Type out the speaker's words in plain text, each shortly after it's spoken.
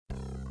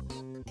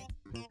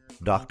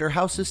Dr.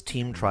 House's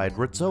team tried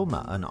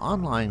Rizzoma, an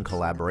online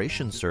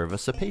collaboration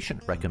service a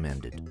patient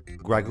recommended.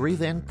 Gregory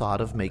then thought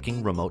of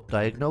making remote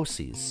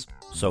diagnoses,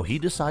 so he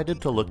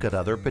decided to look at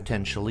other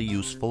potentially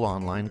useful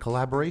online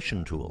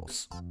collaboration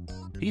tools.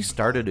 He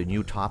started a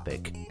new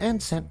topic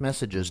and sent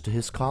messages to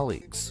his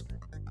colleagues.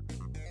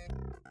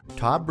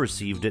 Tob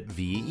received it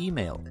via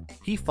email.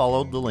 He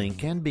followed the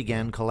link and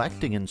began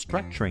collecting and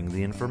structuring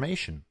the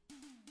information.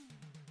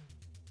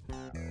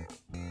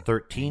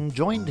 13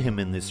 joined him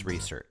in this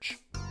research.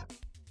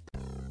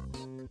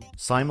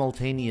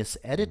 Simultaneous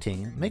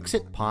editing makes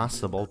it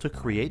possible to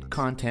create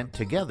content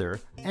together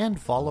and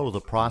follow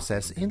the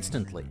process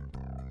instantly.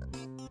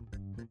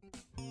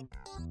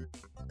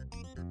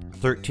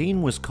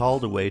 13 was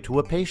called away to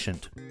a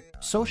patient,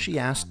 so she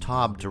asked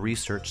Tob to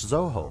research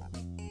Zoho.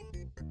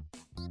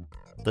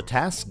 The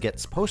task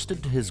gets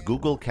posted to his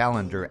Google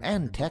Calendar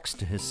and text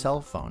to his cell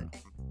phone.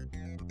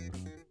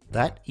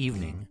 That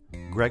evening,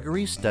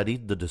 Gregory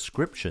studied the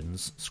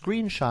descriptions,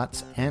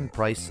 screenshots, and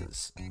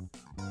prices.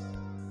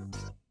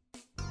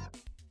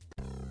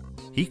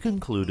 He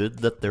concluded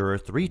that there are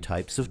 3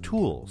 types of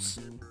tools: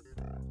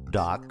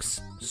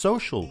 docs,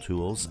 social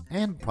tools,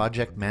 and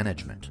project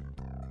management.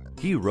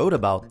 He wrote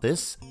about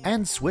this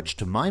and switched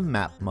to mind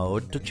map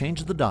mode to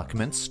change the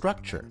document's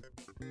structure.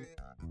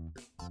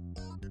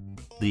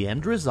 The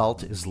end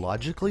result is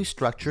logically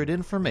structured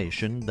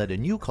information that a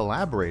new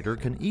collaborator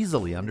can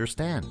easily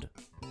understand.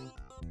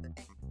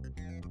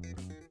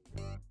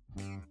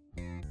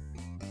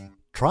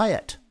 Try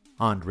it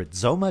on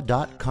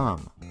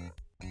Rizzoma.com.